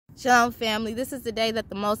Shalom, family. This is the day that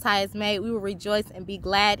the Most High has made. We will rejoice and be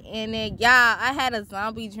glad in it. Y'all, I had a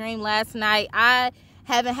zombie dream last night. I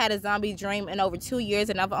haven't had a zombie dream in over 2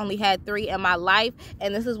 years, and I've only had 3 in my life.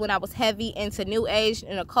 And this is when I was heavy into New Age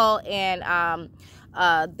and occult and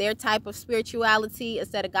their type of spirituality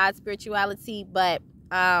instead of God's spirituality. But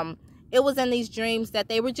it was in these dreams that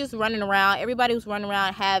they were just running around. Everybody was running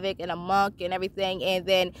around havoc and a monk and everything. And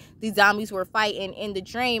then these zombies were fighting in the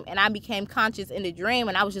dream. And I became conscious in the dream.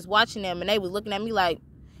 And I was just watching them. And they was looking at me like,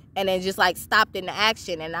 and then just like stopped in the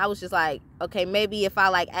action. And I was just like, okay, maybe if I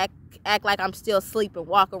like act like I'm still asleep and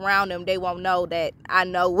walk around them, they won't know that I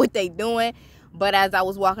know what they doing. But as I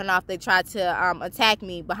was walking off, they tried to attack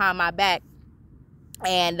me behind my back.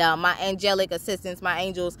 And my angelic assistants, my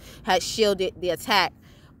angels, had shielded the attack.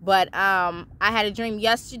 But I had a dream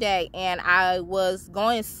yesterday, and I was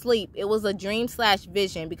going to sleep. It was a dream /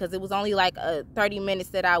 vision because it was only like 30 minutes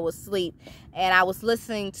that I was asleep. And I was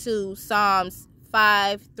listening to Psalms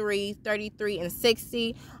 5, 3, 33, and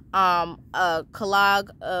 60, a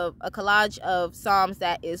collage of Psalms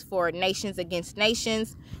that is for nations against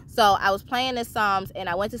nations. So I was playing the Psalms, and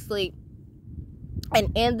I went to sleep.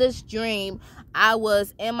 And in this dream, I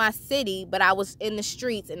was in my city, but I was in the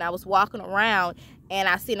streets, and I was walking around, and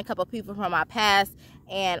I seen a couple of people from my past,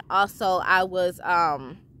 and also I was,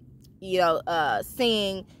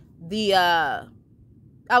 seeing the, I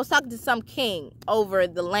was talking to some king over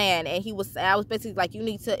the land, and I was basically like, you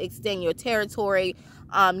need to extend your territory,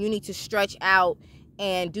 you need to stretch out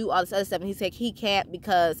and do all this other stuff. And he said he can't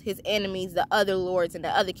because his enemies, the other lords and the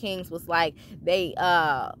other kings, was like,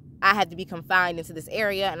 I had to be confined into this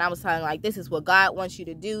area. And I was telling like, this is what God wants you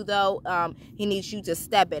to do, though. He needs you to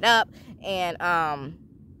step it up and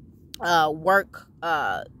work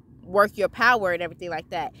your power and everything like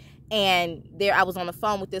that. And there I was on the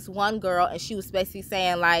phone with this one girl, and she was basically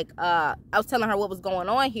saying like, I was telling her what was going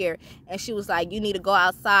on here, and she was like, you need to go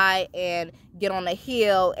outside and get on the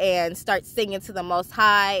hill and start singing to the Most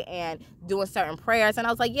High and doing certain prayers. And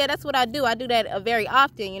I was like, yeah, that's what I do. I do that very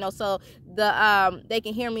often, so they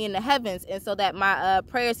can hear me in the heavens, and so that my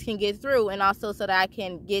prayers can get through, and also so that I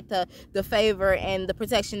can get the favor and the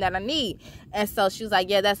protection that I need. And so she was like,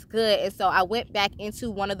 yeah, that's good. And so I went back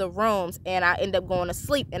into one of the rooms, and I ended up going to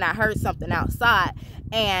sleep, and I heard something outside,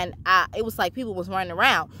 and it was like people was running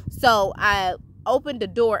around. So I opened the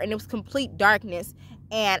door, and it was complete darkness.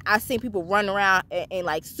 And I seen people run around in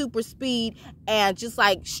like super speed and just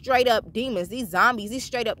like straight up demons. These zombies, these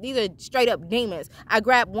are straight up demons. I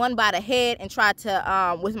grabbed one by the head and tried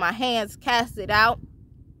to, with my hands, cast it out.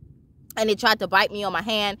 And it tried to bite me on my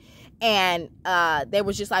hand. And they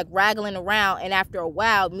was just like rattling around. And after a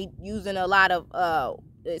while, me using a lot of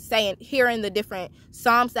hearing the different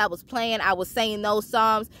psalms that was playing, I was saying those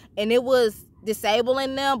psalms, and it was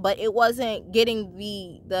disabling them, but it wasn't getting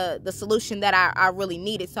the solution that I really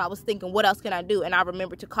needed. So I was thinking, what else can I do? And I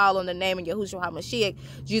remembered to call on the name of Yahushua HaMashiach,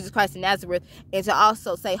 Jesus Christ of Nazareth, and to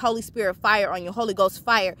also say, Holy Spirit fire on you, Holy Ghost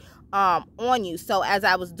fire on you. So as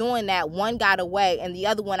I was doing that, one got away, and the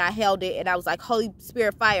other one, I held it, and I was like, Holy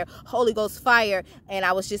Spirit fire, Holy Ghost fire. And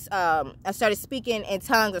I was just I started speaking in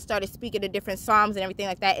tongues. I started speaking the different psalms and everything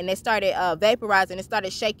like that, and it started vaporizing. It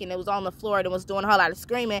started shaking. It was on the floor, and it was doing a whole lot of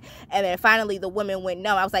screaming. And then finally the woman went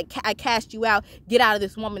numb. I was like, I cast you out, get out of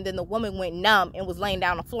this woman. Then the woman went numb and was laying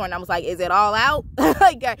down on the floor, and I was like, is it all out?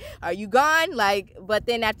 Like, are you gone? Like, but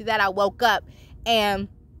then after that I woke up, and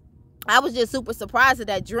I was just super surprised at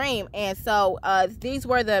that dream. And so these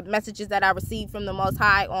were the messages that I received from the Most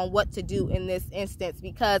High on what to do in this instance,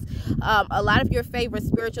 because a lot of your favorite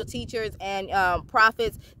spiritual teachers and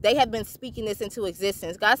prophets, they have been speaking this into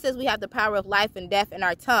existence. God says we have the power of life and death in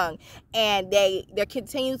our tongue, and they're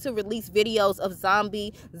continuing to release videos of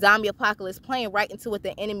zombie apocalypse, playing right into what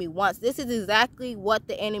the enemy wants. This is exactly what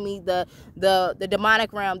the enemy, the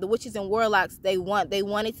demonic realm, the witches and warlocks, they want. They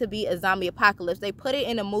want it to be a zombie apocalypse. They put it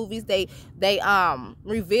in the movies. They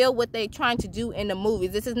reveal what they're trying to do in the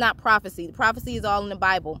movies. This is not prophecy. The prophecy is all in the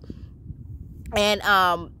Bible. And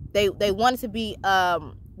they want it to be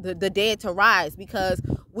the dead to rise, because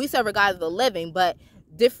we serve a God of the living, but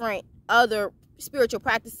different other spiritual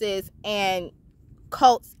practices and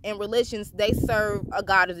cults and religions, they serve a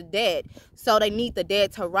God of the dead. So they need the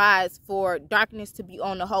dead to rise for darkness to be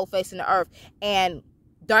on the whole face of the earth. And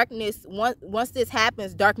darkness, once this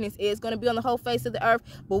happens, darkness is going to be on the whole face of the earth.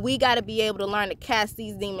 But we got to be able to learn to cast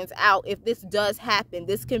these demons out. If this does happen,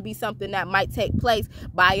 this can be something that might take place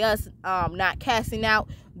by us not casting out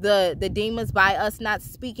the demons, by us not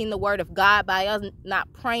speaking the word of God, by us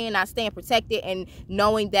not praying, not staying protected, and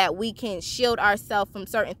knowing that we can shield ourselves from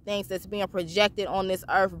certain things that's being projected on this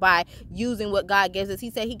earth by using what God gives us. He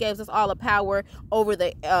said he gives us all the power over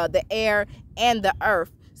the air and the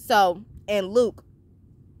earth. So in Luke,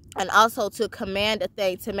 and also to command a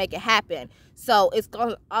thing to make it happen. So it's going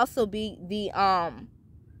to also be the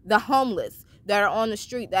homeless that are on the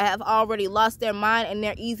street that have already lost their mind and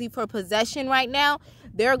they're easy for possession right now.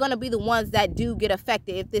 They're going to be the ones that do get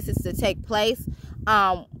affected if this is to take place.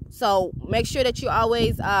 So make sure that you're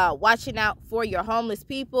always watching out for your homeless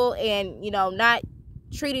people, and not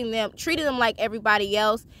treating them like everybody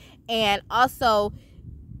else. And also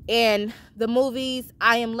in the movies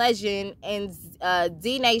I Am Legend and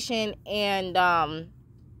Z Nation and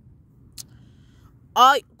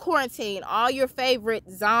all Quarantine, all your favorite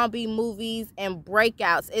zombie movies and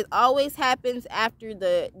breakouts, it always happens after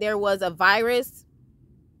there was a virus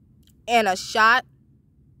and a shot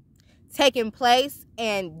taking place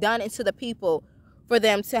and done into the people for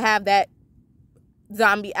them to have that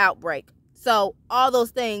zombie outbreak. So all those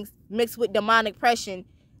things mixed with demonic oppression,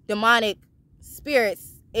 demonic spirits,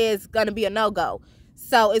 is going to be a no-go.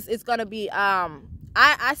 So it's going to be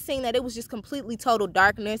I seen that it was just completely total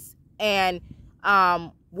darkness, and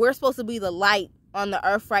we're supposed to be the light on the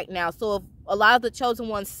earth right now. So if a lot of the chosen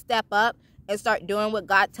ones step up and start doing what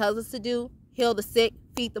God tells us to do, heal the sick,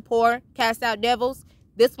 feed the poor, cast out devils,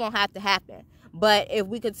 this won't have to happen. But if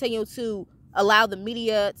we continue to allow the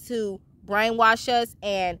media to brainwash us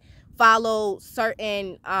and follow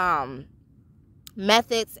certain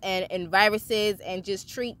methods and viruses and just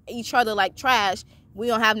treat each other like trash, we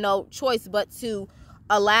don't have no choice but to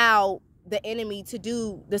allow the enemy to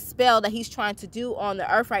do the spell that he's trying to do on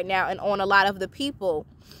the earth right now and on a lot of the people.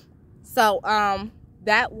 So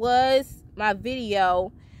that was my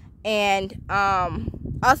video. And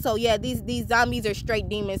also, yeah, these zombies are straight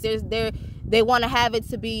demons. They want to have it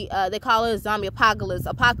to be they call it a zombie apocalypse.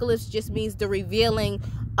 Apocalypse just means the revealing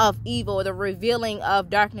of evil, or the revealing of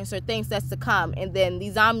darkness, or things that's to come. And then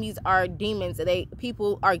these zombies are demons.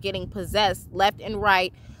 People are getting possessed left and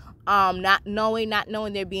right, not knowing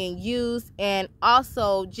they're being used, and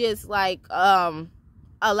also just like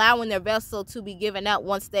allowing their vessel to be given up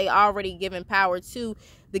once they already given power to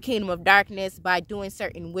the kingdom of darkness by doing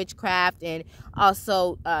certain witchcraft, and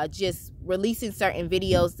also just releasing certain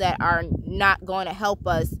videos that are not going to help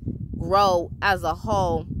us grow as a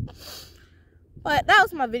whole. But that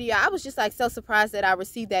was my video. I was just like so surprised that I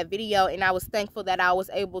received that video, and I was thankful that I was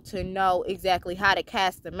able to know exactly how to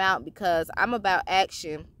cast them out, because I'm about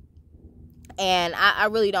action, and I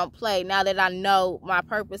really don't play. Now that I know my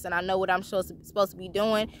purpose and I know what I'm supposed to be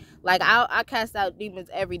doing, like I cast out demons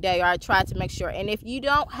every day, or I try to make sure. And if you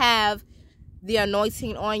don't have the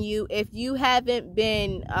anointing on you, if you haven't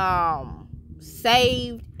been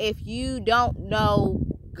saved, if you don't know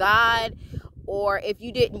God, or if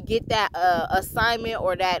you didn't get that assignment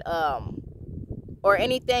or that or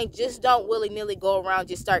anything, just don't willy-nilly go around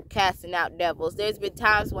just start casting out devils. There's been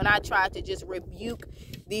times when I tried to just rebuke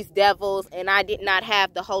these devils, and I did not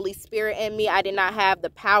have the Holy Spirit in me. I did not have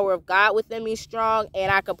the power of God within me strong,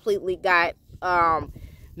 and I completely got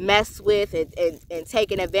messed with and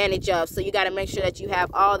taken advantage of. So you got to make sure that you have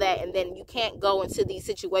all that, and then you can't go into these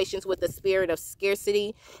situations with a spirit of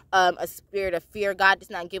scarcity, a spirit of fear. God does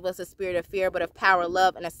not give us a spirit of fear, but of power,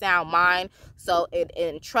 love, and a sound mind. So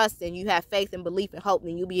and trust, and you have faith and belief and hope,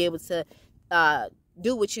 then you'll be able to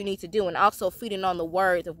do what you need to do. And also feeding on the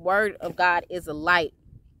word. The word of God is a light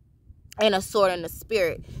and a sword in the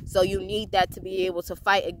spirit. So you need that to be able to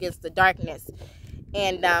fight against the darkness.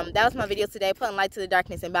 And that was my video today, putting light to the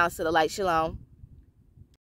darkness and balance to the light. Shalom.